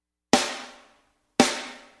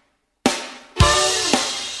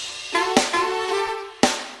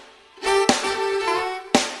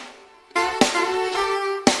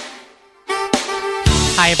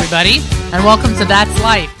everybody, and welcome to That's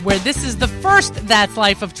Life, where this is the first That's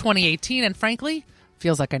Life of 2018, and frankly,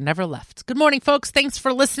 feels like I never left. Good morning, folks. Thanks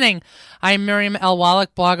for listening. I am Miriam L.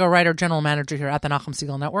 Wallach, blogger, writer, general manager here at the Nachum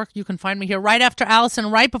Segal Network. You can find me here right after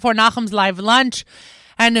Allison, right before Nachum's live lunch.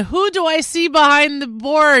 And who do I see behind the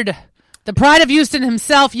board? The pride of Houston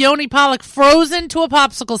himself, Yoni Pollock, frozen to a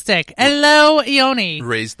popsicle stick. Hello, Yoni.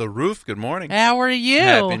 Raise the roof. Good morning. How are you?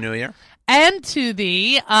 Happy New Year. And to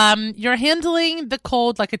thee, you're handling the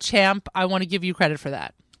cold like a champ. I want to give you credit for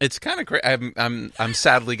that. It's kind of great. I'm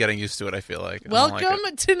sadly getting used to it, I feel like. Welcome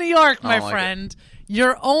to New York, my friend.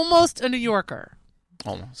 You're almost a New Yorker.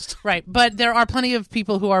 Almost. Right, but there are plenty of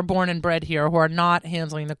people who are born and bred here who are not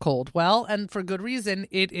handling the cold well, and for good reason.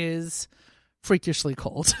 It is freakishly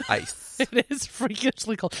cold. Ice. It is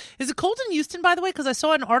freakishly cold. Is it cold in Houston, by the way? Because I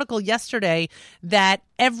saw an article yesterday that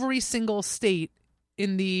every single state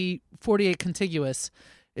in the 48 contiguous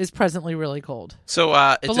is presently really cold. So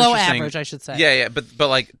it's below average, I should say. Yeah, but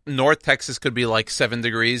like North Texas could be like 7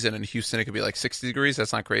 degrees, and in Houston it could be like 60 degrees.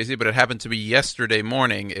 That's not crazy, but it happened to be yesterday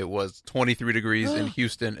morning. It was 23 degrees in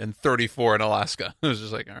Houston and 34 in Alaska. It was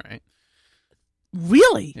just like, all right.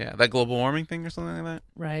 Really? Yeah, that global warming thing or something like that.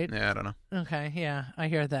 Right. Yeah, I don't know. Okay, yeah, I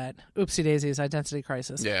hear that. Oopsie daisies, identity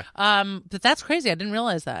crisis. Yeah. But that's crazy. I didn't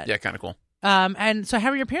realize that. Yeah, kind of cool. And so how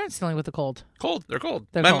are your parents dealing with the cold? Cold. They're cold.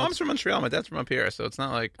 They're my cold. mom's from Montreal. My dad's from up here, so it's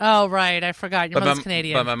not like... Oh, right. I forgot. Your mother's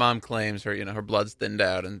Canadian. But my mom claims her blood's thinned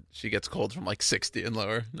out, and she gets colds from like 60 and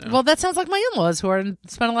lower. No. Well, that sounds like my in-laws who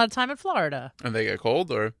spend a lot of time in Florida. And they get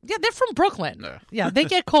cold, or? Yeah, they're from Brooklyn. No. Yeah, they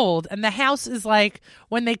get cold, and the house is like,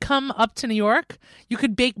 when they come up to New York, you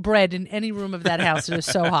could bake bread in any room of that house. It is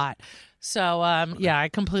so hot. So, yeah, I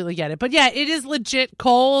completely get it. But yeah, it is legit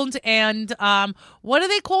cold, and what do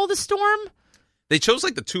they call the storm? They chose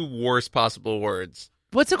like the two worst possible words.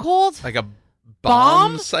 What's it called? Like a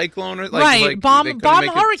bomb cyclone, or right? Bomb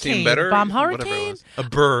hurricane. Better? Bomb hurricane. A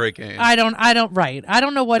hurricane. I don't. Right. I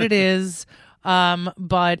don't know what it is.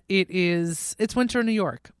 But it's winter in New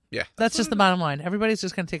York. Yeah, that's just the bottom line. Everybody's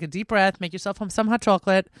just gonna take a deep breath, make yourself some hot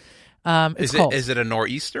chocolate. It's cold. Is it a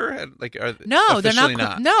nor'easter? No, they're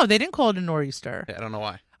not. No, they didn't call it a nor'easter. Yeah, I don't know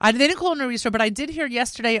why. They didn't call it a nor'easter, but I did hear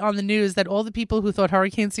yesterday on the news that all the people who thought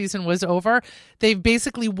hurricane season was over, they've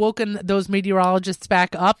basically woken those meteorologists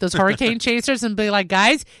back up, those hurricane chasers, and be like,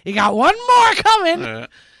 guys, you got one more coming.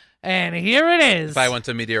 And here it is. If I went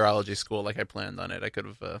to meteorology school like I planned on it, I could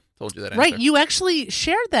have told you that answer. Right, you actually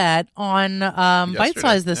shared that on Bite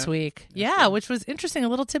Size this week. Yeah, which was interesting. A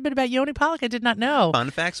little tidbit about Yoni Pollock I did not know. Fun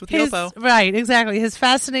facts with Yopo. Right, exactly. His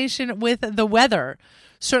fascination with the weather.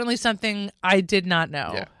 Certainly something I did not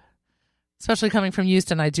know. Yeah. Especially coming from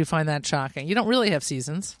Houston, I do find that shocking. You don't really have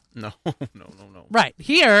seasons. No. Right.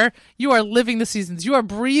 Here, you are living the seasons. You are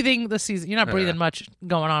breathing the season. You're not breathing much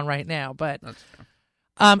going on right now, but... That's true.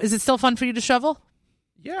 Is it still fun for you to shovel?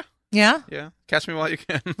 Yeah. Yeah? Yeah. Catch me while you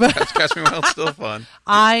can. Catch me while it's still fun.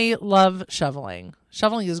 I love shoveling.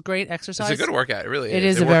 Shoveling is great exercise. It's a good workout. It really is. It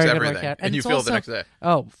is a very good workout. And you feel it the next day.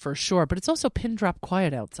 Oh, for sure. But it's also pin drop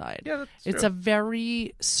quiet outside. Yeah, that's It's true. a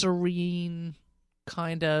very serene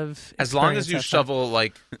kind of as long as you shovel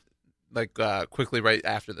like quickly right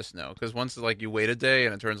after the snow, because once like you wait a day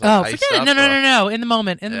and it turns like ice forget up, it. No. In the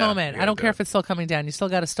moment. you I don't care if it's still coming down. You still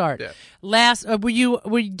got to start. Yeah.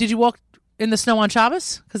 Did you walk in the snow on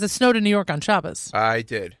Shabbos? Because it snowed in New York on Shabbos. I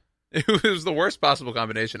did. It was the worst possible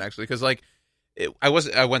combination, actually, because like I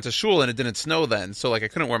went to shul and it didn't snow then, so like I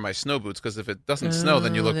couldn't wear my snow boots, because if it doesn't snow,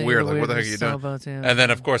 then you look weird. Like, what the heck are you doing? Boots, yeah. And then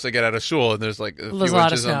of course I get out of shul and there's like a few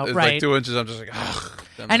lot of inches. snow, It's right. like 2 inches. I'm just like, ugh.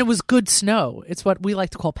 And it was good snow. It's what we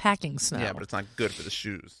like to call packing snow. Yeah, but it's not good for the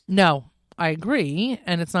shoes. No, I agree,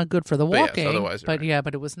 and it's not good for the walking. Yes, otherwise, but right. yeah,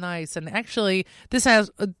 but it was nice. And actually, this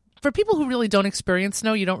has for people who really don't experience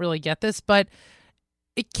snow, you don't really get this, but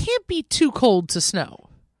it can't be too cold to snow.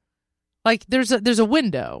 Like there's a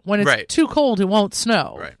window when it's too cold, it won't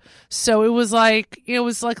snow. Right. So it was like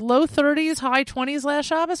low 30s, high 20s last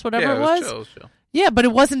Shabbos, whatever it was. Chill. Yeah, but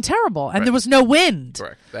it wasn't terrible, and there was no wind.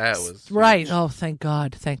 Correct. That was right. huge. Oh, thank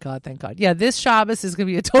God. Yeah, this Shabbos is going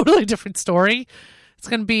to be a totally different story. It's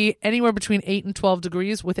going to be anywhere between 8 and 12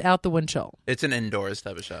 degrees without the wind chill. It's an indoors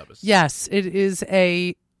type of Shabbos. Yes, it is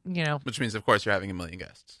Which means, of course, you're having a million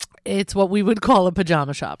guests. It's what we would call a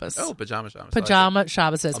pajama Shabbos. Oh, pajama Shabbos. Pajama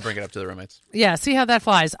Shabbos is. I'll bring it up to the roommates. Yeah, see how that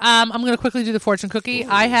flies. I'm going to quickly do the fortune cookie. Ooh.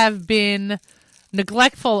 I have been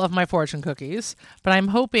neglectful of my fortune cookies, but I'm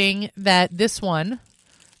hoping that this one,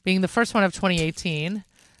 being the first one of 2018,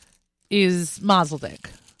 is Mazel Dick.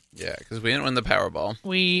 Yeah, because we didn't win the Powerball.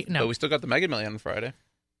 But we still got the Mega Million on Friday.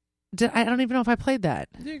 I don't even know if I played that.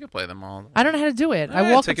 Yeah, you can play them all. I don't know how to do it.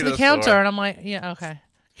 I walk up to the counter and I'm like, yeah, okay.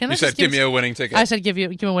 You said, give me a winning ticket. I said, give me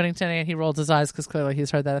a winning ticket, and he rolled his eyes because clearly he's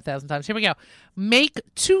heard that 1,000 times. Here we go. Make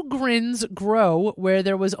 2 grins grow where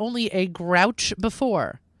there was only a grouch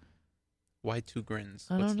before. Why 2 grins?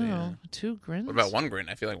 I don't know. 2 grins? What about 1 grin?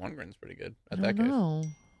 I feel like 1 grin's pretty good at that case.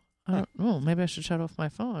 I don't know. Maybe I should shut off my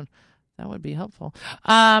phone. That would be helpful.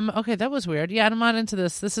 Okay, that was weird. Yeah, I'm not into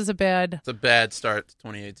this. This is It's a bad start to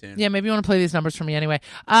 2018. Yeah, maybe you want to play these numbers for me anyway.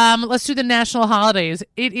 Let's do the national holidays.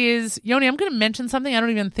 It is, Yoni, I'm going to mention something. I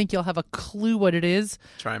don't even think you'll have a clue what it is.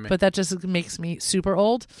 Try me. But that just makes me super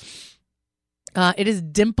old. It is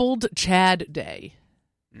Dimpled Chad Day.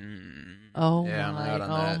 Oh, yeah, my. I'm out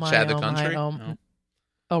on Oh, that. my. Chad the Oh, country? my. No.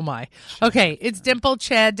 Oh, my. Okay, it's Dimpled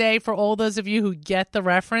Chad Day for all those of you who get the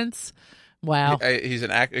reference. Wow. He's an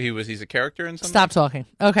actor. He's a character in something? Stop talking.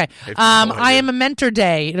 Okay. I am a mentor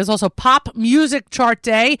day. It is also pop music chart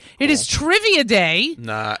day. It is trivia day.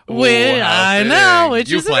 Nah. I know, which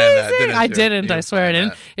you is planned amazing. That, didn't I you? didn't. You I swear I didn't.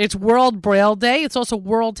 that. It's World Braille Day. It's also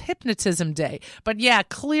World Hypnotism Day. But yeah,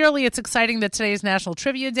 clearly it's exciting that today is National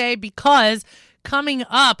Trivia Day because coming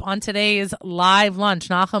up on today's live lunch,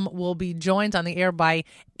 Nachum will be joined on the air by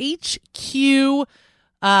HQ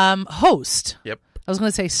host. Yep. I was going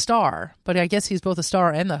to say star, but I guess he's both a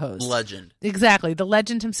star and the host. Legend. Exactly. The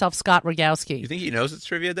legend himself, Scott Rogowski. You think he knows it's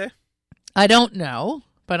Trivia Day? I don't know,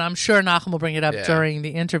 but I'm sure Nachum will bring it up during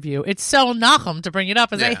the interview. It's so Nachum to bring it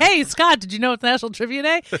up and say, hey, Scott, did you know it's National Trivia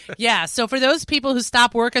Day? Yeah. So for those people who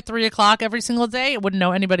stop work at 3 o'clock every single day, wouldn't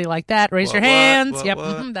know anybody like that. Raise your hands.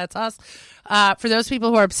 What? That's us. For those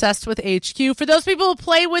people who are obsessed with HQ, for those people who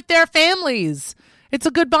play with their families, it's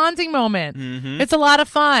a good bonding moment. Mm-hmm. It's a lot of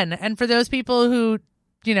fun. And for those people who,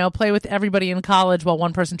 play with everybody in college while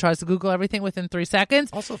one person tries to Google everything within 3 seconds.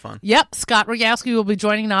 Also fun. Yep. Scott Rogowski will be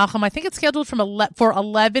joining Nachum. I think it's scheduled for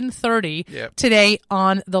 11:30 today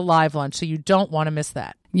on the live lunch. So you don't want to miss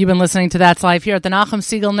that. You've been listening to That's Life here at the Nachum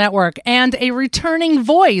Segal Network, and a returning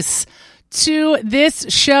voice to this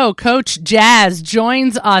show, Coach Jazz,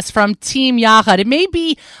 joins us from Team Yachad. It may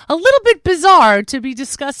be a little bit bizarre to be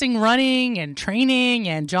discussing running and training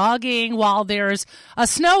and jogging while there's a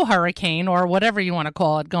snow hurricane or whatever you want to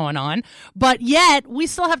call it going on, but yet we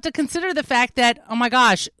still have to consider the fact that, oh my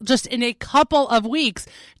gosh, just in a couple of weeks,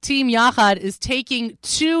 Team Yachad is taking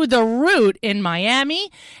to the route in Miami,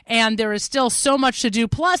 and there is still so much to do.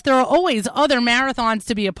 Plus, there are always other marathons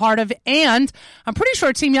to be a part of, and I'm pretty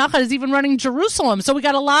sure Team Yachad is even running Jerusalem. So we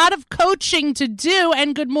got a lot of coaching to do.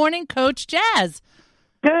 And good morning, Coach Jazz.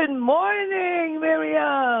 Good morning,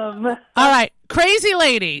 Miriam. All right, crazy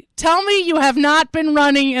lady, tell me you have not been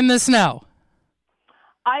running in the snow.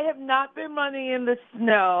 I have not been running in the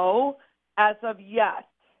snow as of yet.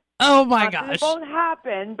 Oh, my gosh. It won't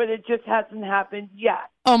happen, but it just hasn't happened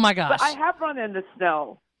yet. Oh, my gosh. But I have run in the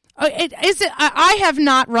snow. I have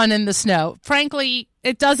not run in the snow. Frankly,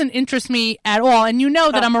 it doesn't interest me at all. And you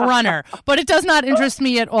know that I'm a runner, but it does not interest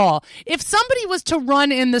me at all. If somebody was to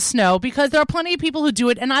run in the snow, because there are plenty of people who do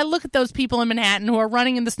it, and I look at those people in Manhattan who are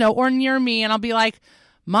running in the snow or near me, and I'll be like,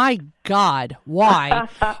 my God, why?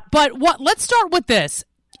 But let's start with this.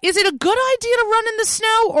 Is it a good idea to run in the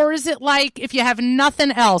snow, or is it like if you have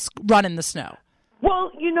nothing else, run in the snow?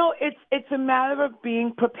 Well, it's a matter of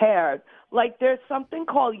being prepared. Like there's something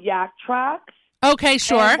called Yak Trax. Okay,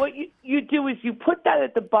 sure. And what you do is you put that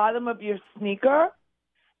at the bottom of your sneaker,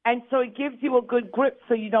 and so it gives you a good grip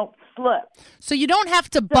so you don't slip. So you don't have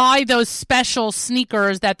to buy those special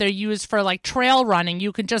sneakers that they're used for like trail running.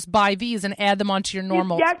 You can just buy these and add them onto your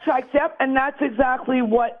normal. Yak Trax, yep, and that's exactly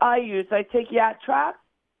what I use. I take Yak Trax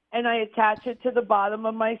and I attach it to the bottom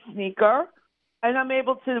of my sneaker, and I'm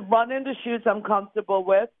able to run into shoes I'm comfortable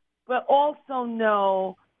with, but also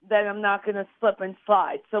know that I'm not going to slip and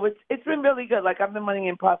slide. So it's been really good. Like I've been running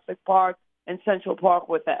in Prospect Park and Central Park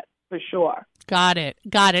with it, for sure. Got it.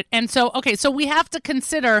 And so we have to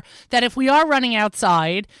consider that if we are running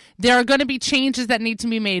outside, there are going to be changes that need to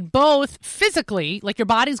be made, both physically, like your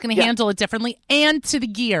body's going to handle it differently, and to the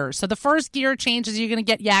gear. So the first gear change is you're going to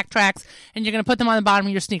get Yak Trax, and you're going to put them on the bottom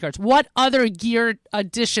of your sneakers. What other gear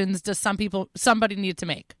additions does somebody need to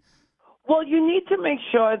make? Well, you need to make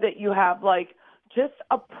sure that you have just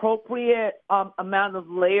appropriate amount of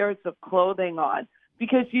layers of clothing on,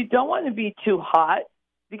 because you don't want to be too hot,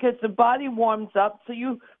 because the body warms up. So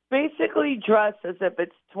you basically dress as if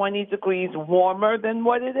it's 20 degrees warmer than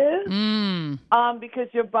what it is,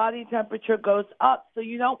 because your body temperature goes up. So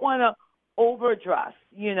you don't want to overdress,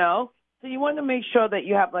 So you want to make sure that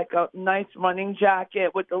you have like a nice running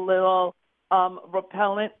jacket with a little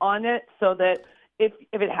repellent on it, so that if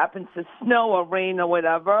it happens to snow or rain or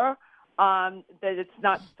whatever, that it's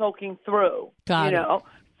not soaking through. Got it.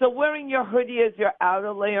 So wearing your hoodie as your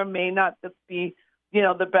outer layer may not be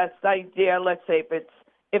the best idea. Let's say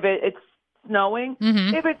if it's snowing,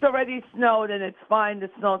 if it's already snowed and it's fine, the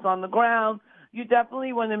snow's on the ground, you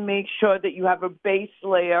definitely want to make sure that you have a base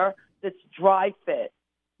layer that's dry fit.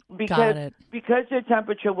 Because your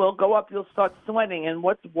temperature will go up, you'll start sweating. And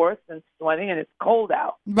what's worse than sweating? And it's cold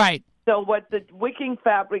out. Right. So what the wicking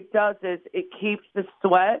fabric does is it keeps the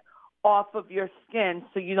sweat off of your skin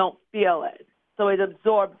so you don't feel it. So it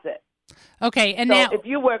absorbs it. Okay, and so now if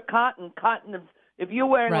you wear cotton, if you're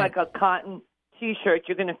wearing like a cotton T-shirt,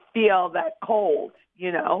 you're going to feel that cold,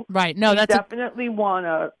 Right. No, you definitely want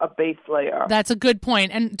a base layer. That's a good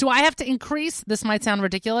point. And do I have to increase, this might sound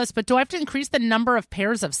ridiculous, but do I have to increase the number of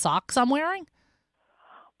pairs of socks I'm wearing?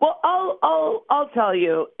 Well, I'll tell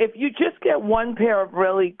you, if you just get one pair of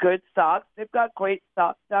really good socks, they've got great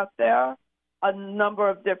socks out there, a number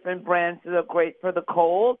of different brands that are great for the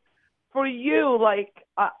cold. For you, like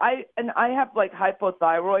I have like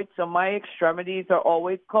hypothyroid, so my extremities are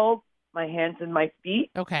always cold, my hands and my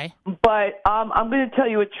feet. Okay. But I'm going to tell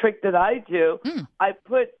you a trick that I do. I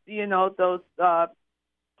put, those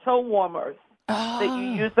toe warmers that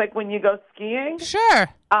you use like when you go skiing. Sure.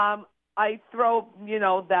 I throw,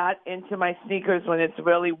 that into my sneakers when it's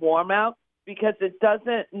really warm out because it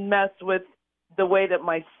doesn't mess with the way that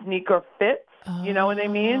my sneaker fits. You know what I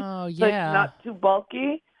mean? Oh, yeah. So it's not too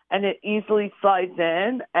bulky and it easily slides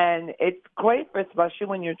in. And it's great for, especially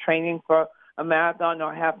when you're training for a marathon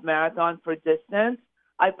or half marathon for distance.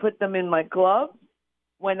 I put them in my gloves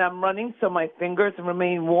when I'm running so my fingers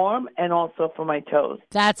remain warm and also for my toes.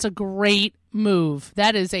 That's a great move.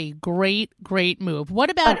 That is a great, great move.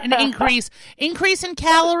 What about an increase in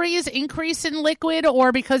calories, increase in liquid,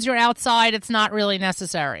 or because you're outside, it's not really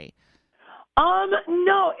necessary?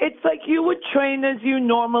 No, it's like you would train as you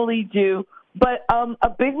normally do. But a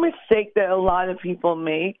big mistake that a lot of people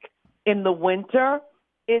make in the winter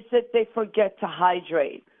is that they forget to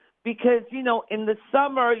hydrate. Because, in the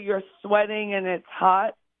summer, you're sweating and it's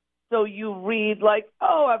hot. So you read like,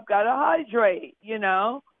 oh, I've got to hydrate,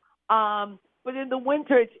 But in the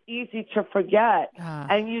winter, it's easy to forget.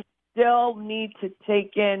 And you still need to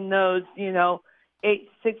take in those, 6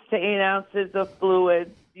 to 8 ounces of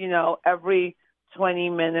fluids, every 20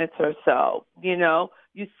 minutes or so,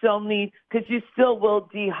 You still need, because you still will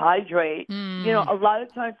dehydrate. A lot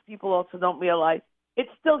of times people also don't realize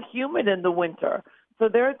it's still humid in the winter. So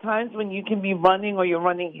there are times when you can be running or you're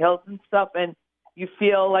running hills and stuff and you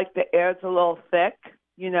feel like the air's a little thick,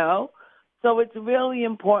 So it's really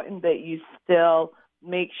important that you still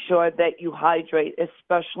make sure that you hydrate,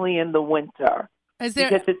 especially in the winter.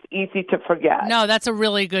 Because it's easy to forget. No, that's a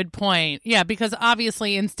really good point. Yeah, because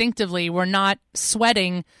obviously, instinctively, we're not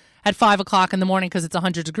sweating at 5 o'clock in the morning because it's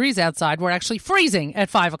 100 degrees outside. We're actually freezing at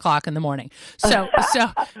 5 o'clock in the morning. So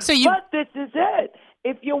you. But this is it.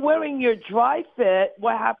 If you're wearing your dry fit,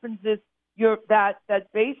 what happens is that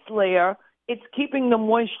base layer, it's keeping the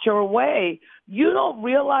moisture away. You don't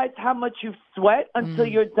realize how much you sweat until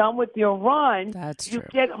you're done with your run. That's true. You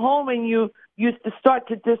get home and you start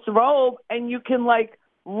to disrobe, and you can like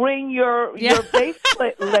wring your base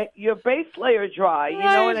layer dry. You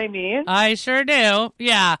know what I mean? I sure do.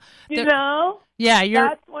 Yeah. Yeah,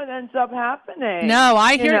 that's what ends up happening. No,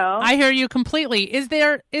 I hear you completely. Is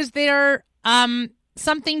there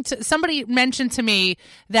somebody mentioned to me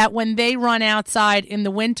that when they run outside in the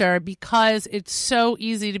winter, because it's so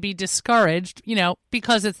easy to be discouraged,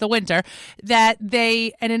 because it's the winter,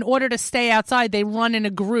 and in order to stay outside, they run in a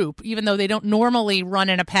group, even though they don't normally run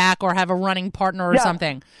in a pack or have a running partner or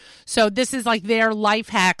something. So this is like their life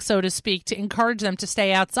hack, so to speak, to encourage them to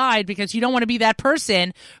stay outside, because you don't want to be that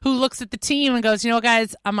person who looks at the team and goes,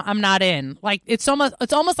 guys, I'm not in. Like it's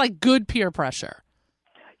almost like good peer pressure.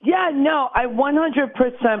 Yeah, no, I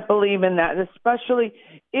 100% believe in that. Especially,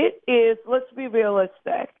 it is, let's be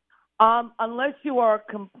realistic. Unless you are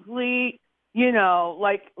a complete,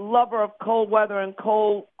 lover of cold weather and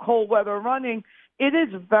cold weather running, it is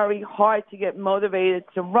very hard to get motivated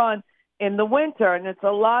to run in the winter. And it's a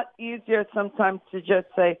lot easier sometimes to just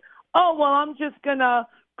say, oh, well, I'm just going to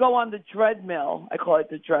go on the treadmill. I call it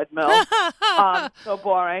the treadmill. So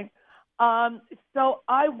boring. So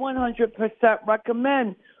I 100%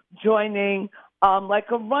 recommend joining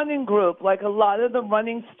like a running group. Like a lot of the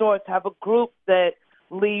running stores have a group that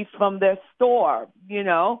leaves from their store,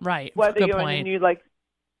 Right. Whether Good you're point.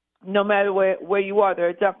 no matter where you are, there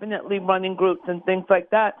are definitely running groups and things like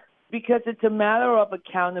that, because it's a matter of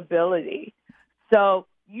accountability. So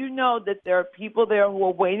you know that there are people there who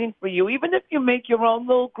are waiting for you. Even if you make your own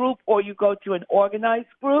little group or you go to an organized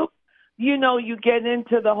group, you get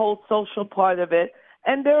into the whole social part of it.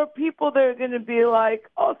 And there are people that are going to be like,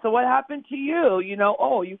 oh, so what happened to you? You know,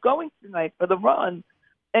 oh, you're going tonight for the run.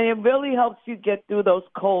 And it really helps you get through those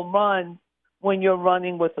cold runs when you're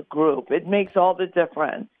running with a group. It makes all the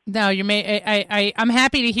difference. No, I'm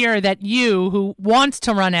happy to hear that you, who wants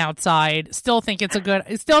to run outside, still think it's a good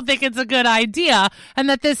idea, and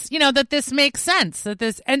that this makes sense.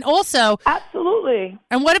 And also, absolutely.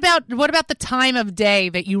 And what about the time of day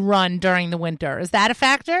that you run during the winter? Is that a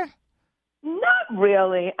factor? Not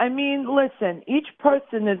really. I mean, listen, each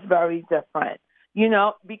person is very different. You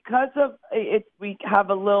know, because of it, we have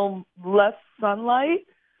a little less sunlight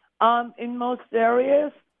in most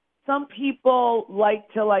areas. Some people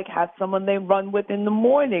like to have someone they run with in the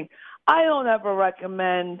morning. I don't ever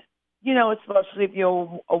recommend, you know, especially if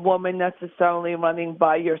you're a woman, necessarily running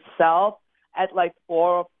by yourself at 4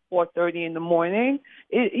 or 4:30 in the morning.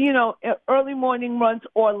 Early morning runs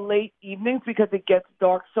or late evenings, because it gets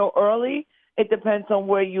dark so early. It depends on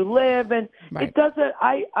where you live, and right. It doesn't.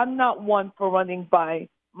 I'm not one for running by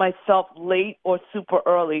myself late or super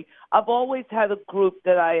early. I've always had a group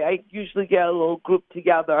that I usually get a little group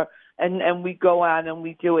together, and we go out and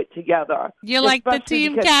we do it together. You're like the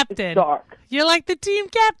team captain. It's dark. You're like the team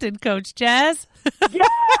captain, Coach Jazz. Yeah.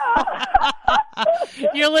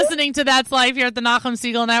 You're listening to That's Life here at the Nachum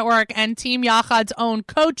Segal Network, and Team Yachad's own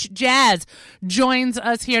Coach Jazz joins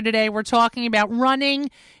us here today. We're talking about running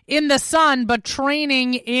in the sun, but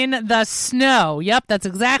training in the snow. Yep, that's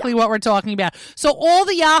exactly what we're talking about. So all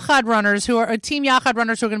the Yachad runners who are Team Yachad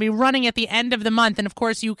runners who are going to be running at the end of the month, and of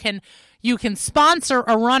course you can sponsor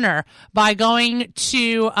a runner by going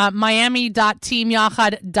to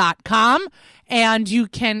miami.teamyachad.com. And you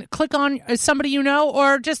can click on somebody you know,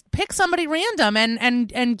 or just pick somebody random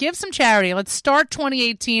and give some charity. Let's start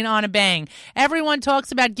 2018 on a bang. Everyone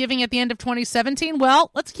talks about giving at the end of 2017. Well,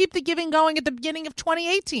 let's keep the giving going at the beginning of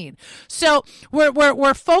 2018. So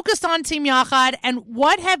we're focused on Team Yachad. And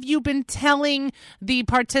what have you been telling the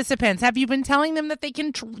participants? Have you been telling them that they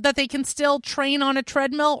can still train on a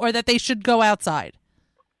treadmill, or that they should go outside?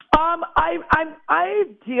 I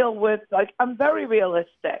deal with I'm very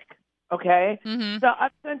realistic. Okay, mm-hmm. So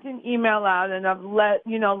I've sent an email out, and I've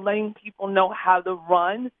letting people know how to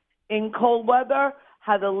run in cold weather,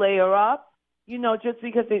 how to layer up. You know, just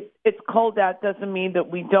because it's cold out doesn't mean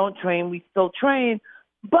that we don't train. We still train.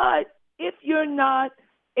 But if you're not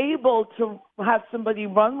able to have somebody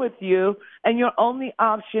run with you, and your only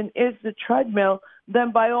option is the treadmill,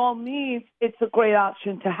 then by all means, it's a great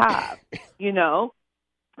option to have. You know,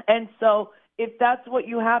 and so if that's what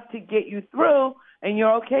you have to get you through, and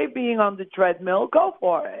you're okay being on the treadmill, go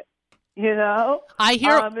for it. You know, I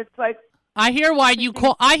hear why you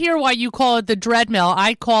call it the treadmill.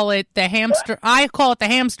 I call it the hamster. I call it the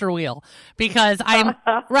hamster wheel, because I'm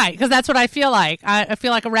right. Because that's what I feel like. I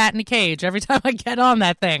feel like a rat in a cage every time I get on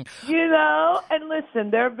that thing. You know, and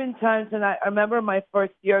listen, there have been times, and I remember my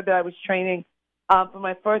first year that I was training for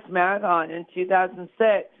my first marathon in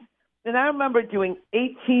 2006. And I remember doing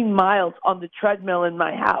 18 miles on the treadmill in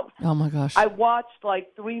my house. Oh, my gosh. I watched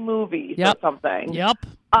 3 movies or something. Yep.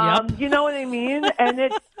 You know what I mean?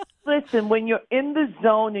 And listen, when you're in the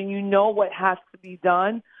zone and you know what has to be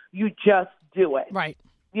done, you just do it. Right.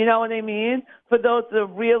 You know what I mean? For those that are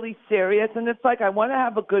really serious, and it's I want to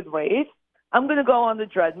have a good race. I'm going to go on the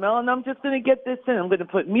treadmill, and I'm just going to get this in. I'm going to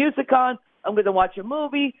put music on. I'm going to watch a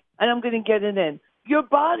movie, and I'm going to get it in. Your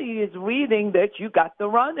body is reading that you got the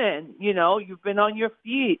run in. You know, you've been on your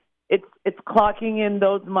feet. It's clocking in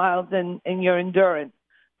those miles and your endurance.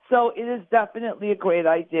 So it is definitely a great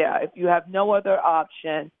idea. If you have no other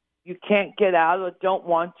option, you can't get out or don't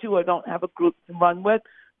want to or don't have a group to run with,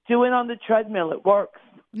 do it on the treadmill. It works.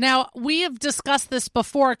 Now, we have discussed this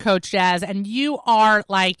before, Coach Jazz, and you are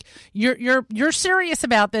you're serious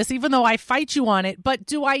about this, even though I fight you on it. But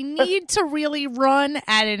do I need to really run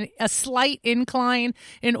at a slight incline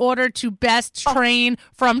in order to best train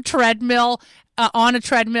from treadmill on a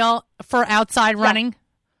treadmill for outside running?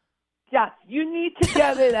 Yes, you need to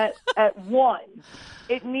get it at 1.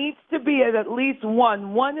 It needs to be at least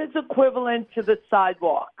 1. 1 is equivalent to the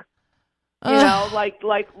sidewalk. You know, like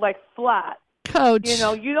flat. Coach. You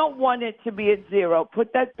know, you don't want it to be at 0.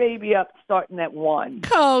 Put that baby up starting at 1.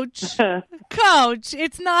 Coach,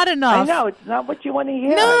 it's not enough. I know, it's not what you want to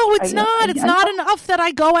hear. No, it's not. It's not enough that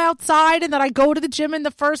I go outside and that I go to the gym in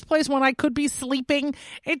the first place when I could be sleeping.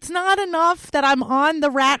 It's not enough that I'm on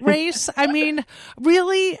the rat race. I mean,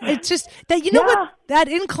 really, it's just that, you know what, that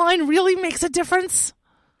incline really makes a difference.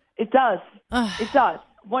 It does. It does.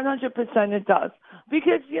 100% it does.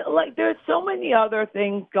 Because, there's so many other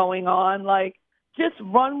things going on. Just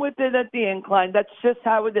run with it at the incline. That's just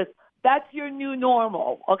how it is. That's your new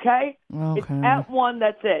normal, okay? It's Okay. at 1,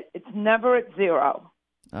 that's it. It's never at 0.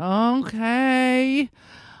 Okay.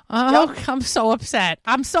 Oh, Yep. I'm so upset.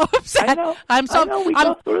 I'm so upset. I know. I'm so. I know. We I'm,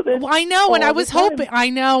 go through this. I know, and I all the was time. hoping. I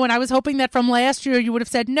know, and I was hoping that from last year you would have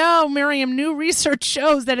said, "No, Miriam. New research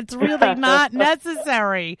shows that it's really not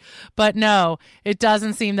necessary." But no, it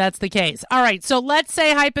doesn't seem that's the case. All right, so let's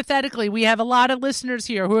say hypothetically we have a lot of listeners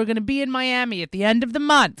here who are going to be in Miami at the end of the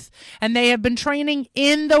month, and they have been training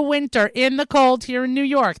in the winter, in the cold here in New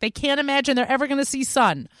York. They can't imagine they're ever going to see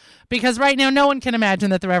sun. Because right now, no one can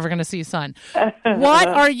imagine that they're ever going to see sun. What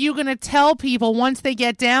are you going to tell people once they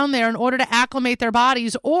get down there in order to acclimate their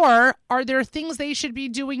bodies? Or are there things they should be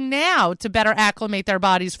doing now to better acclimate their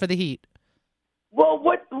bodies for the heat? Well,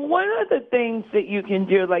 one of the things that you can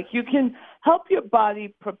do, like you can help your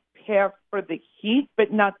body prepare for the heat,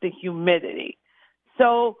 but not the humidity.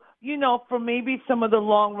 So, for maybe some of the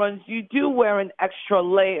long runs, you do wear an extra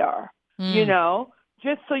layer,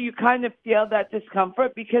 just so you kind of feel that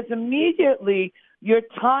discomfort, because immediately your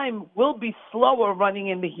time will be slower running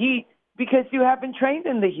in the heat because you haven't trained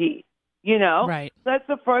in the heat, Right. That's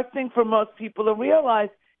the first thing for most people to realize.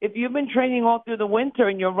 If you've been training all through the winter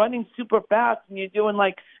and you're running super fast and you're doing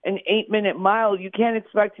like an 8-minute mile, you can't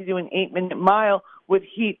expect to do an 8-minute mile with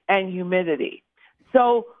heat and humidity.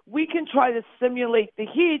 So we can try to simulate the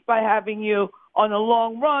heat by having you on a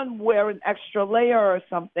long run wear an extra layer or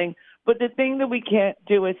something. But the thing that we can't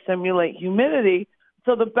do is simulate humidity.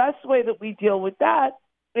 So the best way that we deal with that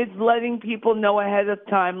is letting people know ahead of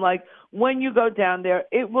time, like when you go down there,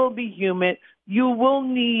 it will be humid. You will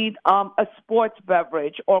need a sports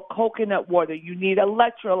beverage or coconut water. You need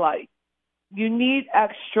electrolytes. You need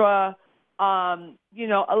extra,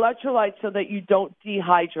 electrolytes so that you don't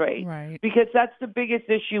dehydrate. Right. Because that's the biggest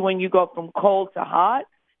issue when you go from cold to hot.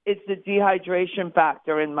 It's the dehydration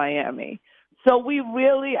factor in Miami. So we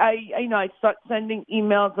really, I start sending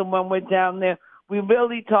emails, and when we're down there, we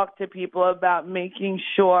really talk to people about making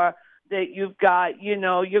sure that you've got, your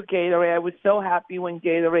Gatorade. I was so happy when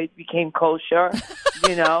Gatorade became kosher,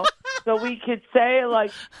 So we could say,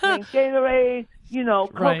 like, drink Gatorade,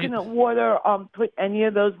 coconut water, put any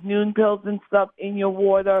of those noon pills and stuff in your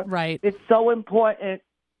water. Right. It's so important.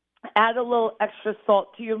 Add a little extra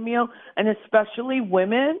salt to your meal, and especially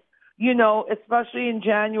women, especially in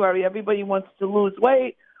January, everybody wants to lose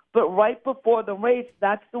weight, but right before the race,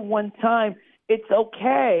 that's the one time it's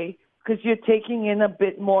okay because you're taking in a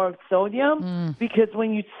bit more of sodium because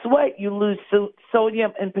when you sweat, you lose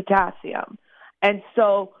sodium and potassium. And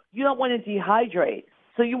so you don't want to dehydrate.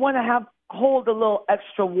 So you want to hold a little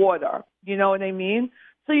extra water. You know what I mean?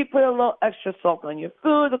 So you put a little extra salt on your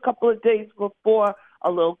food a couple of days before, a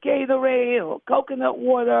little Gatorade, a little coconut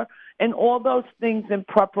water, and all those things in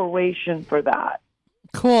preparation for that.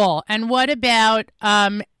 Cool. And what about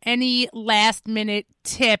any last-minute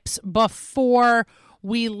tips before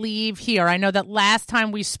we leave here? I know that last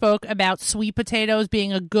time we spoke about sweet potatoes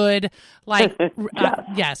being a good,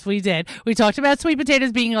 yes, we did. We talked about sweet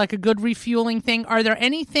potatoes being like a good refueling thing. Are there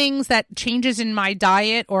any things that changes in my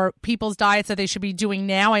diet or people's diets that they should be doing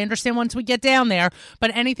now? I understand once we get down there,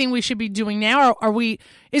 but anything we should be doing now? Or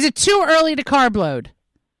is it too early to carb load?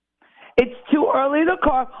 It's too early to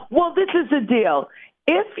carb. Well, this is the deal.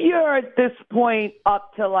 If you're at this point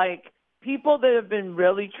up to like people that have been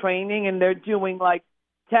really training and they're doing like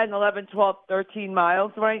 10, 11, 12, 13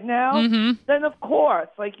 miles right now, then of course,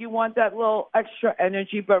 like you want that little extra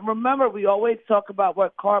energy. But remember, we always talk about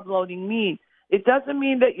what carb loading means. It doesn't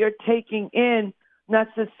mean that you're taking in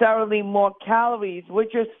necessarily more calories. We're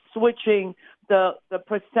just switching the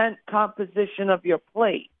percent composition of your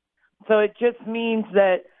plate. So it just means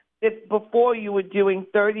that if before you were doing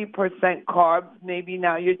 30% carbs, maybe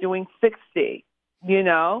now you're doing 60,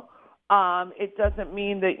 it doesn't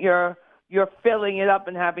mean that you're filling it up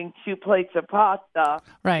and having 2 plates of pasta.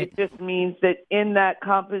 Right. It just means that in that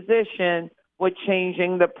composition, we're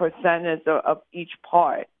changing the percentage of each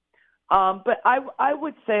part. But I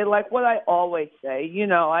would say, like what I always say,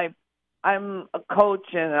 I'm a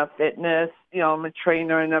coach and a fitness, I'm a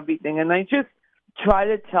trainer and everything. And I just try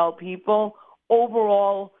to tell people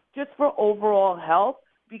overall, just for overall health,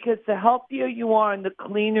 because the healthier you are and the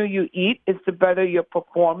cleaner you eat is the better your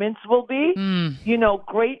performance will be.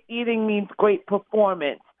 Great eating means great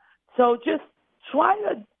performance. So just try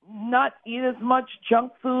to not eat as much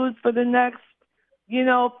junk food for the next,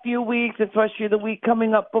 few weeks, especially the week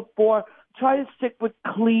coming up before. Try to stick with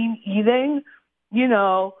clean eating,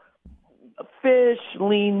 fish,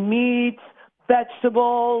 lean meats,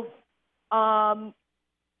 vegetables,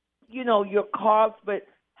 your carbs, but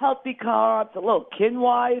healthy carbs, a little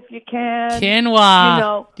quinoa if you can. Quinoa. You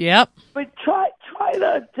know. Yep. But try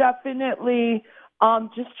to definitely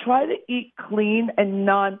just try to eat clean and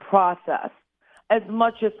non-processed as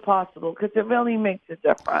much as possible because it really makes a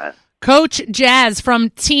difference. Coach Jazz from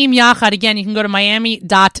Team Yachad. Again, you can go to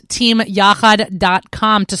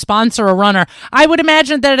miami.teamyachad.com to sponsor a runner. I would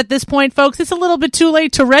imagine that at this point, folks, it's a little bit too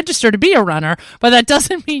late to register to be a runner, but that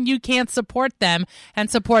doesn't mean you can't support them and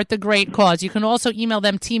support the great cause. You can also email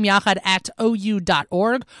them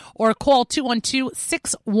teamyachad@ou.org or call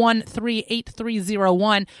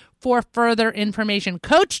 212-613-8301 for further information.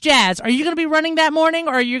 Coach Jazz, are you going to be running that morning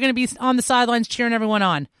or are you going to be on the sidelines cheering everyone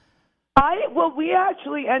on? We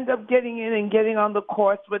actually end up getting in and getting on the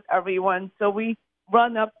course with everyone. So we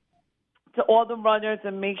run up to all the runners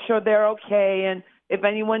and make sure they're okay. And if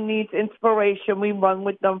anyone needs inspiration, we run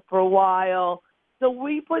with them for a while. So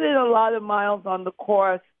we put in a lot of miles on the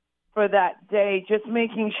course for that day, just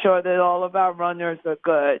making sure that all of our runners are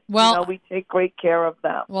good. Well, we take great care of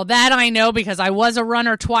them. Well, that I know because I was a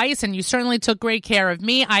runner twice, and you certainly took great care of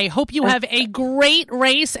me. I hope you have a great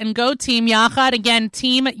race, and go Team Yachad. Again,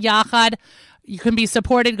 Team Yachad. You can be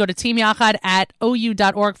supported. Go to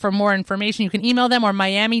teamyachad@ou.org for more information. You can email them or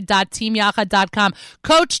miami.teamyachad.com.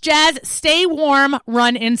 Coach Jazz, stay warm,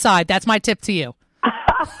 run inside. That's my tip to you.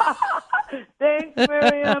 Thanks,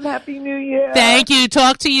 Miriam. Happy New Year. Thank you.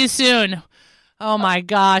 Talk to you soon. Oh, my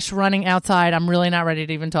gosh. Running outside. I'm really not ready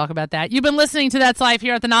to even talk about that. You've been listening to That's Life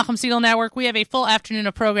here at the Nachum Segal Network. We have a full afternoon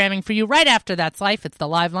of programming for you right after That's Life. It's the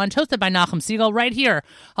live lunch hosted by Nachum Segal right here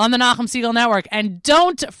on the Nachum Segal Network. And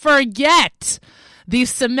don't forget the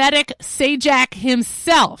Semitic Sajak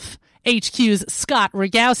himself, HQ's Scott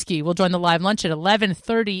Rogowski, will join the live lunch at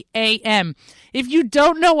 11:30 a.m. If you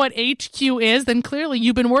don't know what HQ is, then clearly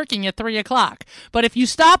you've been working at 3 o'clock. But if you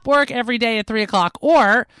stop work every day at 3 o'clock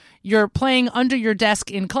or you're playing under your desk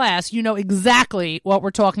in class, you know exactly what we're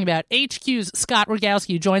talking about. HQ's Scott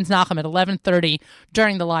Rogowski joins Nachum at 11:30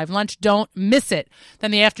 during the live lunch. Don't miss it. Then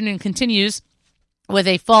the afternoon continues with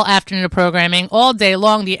a full afternoon of programming all day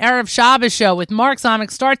long. The Erev Shabbos show with Mark Zomick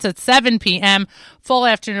starts at 7 p.m. Full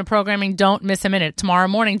afternoon of programming. Don't miss a minute. Tomorrow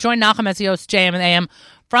morning, join Nachum as he hosts JM and AM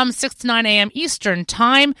from 6 to 9 a.m. Eastern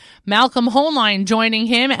Time. Malcolm Holline joining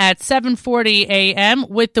him at 7:40 a.m.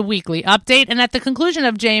 with the weekly update. And at the conclusion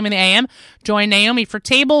of JM and AM, join Naomi for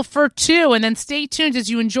Table for Two. And then stay tuned as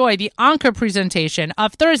you enjoy the Anchor presentation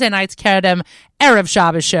of Thursday night's Kedem Erev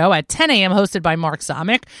Shabbos show at 10 a.m. hosted by Mark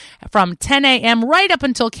Zomick. From 10 a.m. right up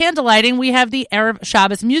until candlelighting, we have the Erev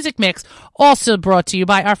Shabbos music mix, also brought to you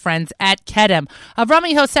by our friends at Kedem.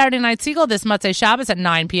 Avrami hosts Saturday Night Segal this Motzei Shabbos at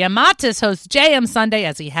 9 p.m. Matis hosts JM Sunday,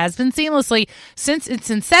 as he has been seamlessly since its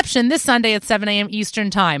inception, this Sunday at 7 a.m. Eastern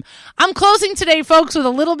Time. I'm closing today, folks, with a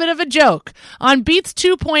little bit of a joke. On Beats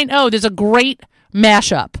 2.0, there's a great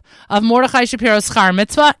mashup of Mordechai Shapiro's Schar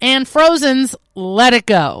Mitzvah and Frozen's Let It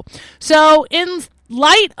Go. So in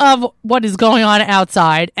light of what is going on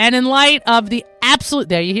outside and in light of the absolute,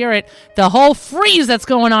 there you hear it, the whole freeze that's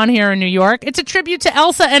going on here in New York, it's a tribute to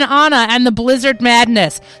Elsa and Anna and the blizzard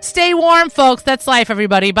madness. Stay warm, folks. That's life,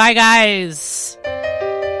 everybody. Bye, guys.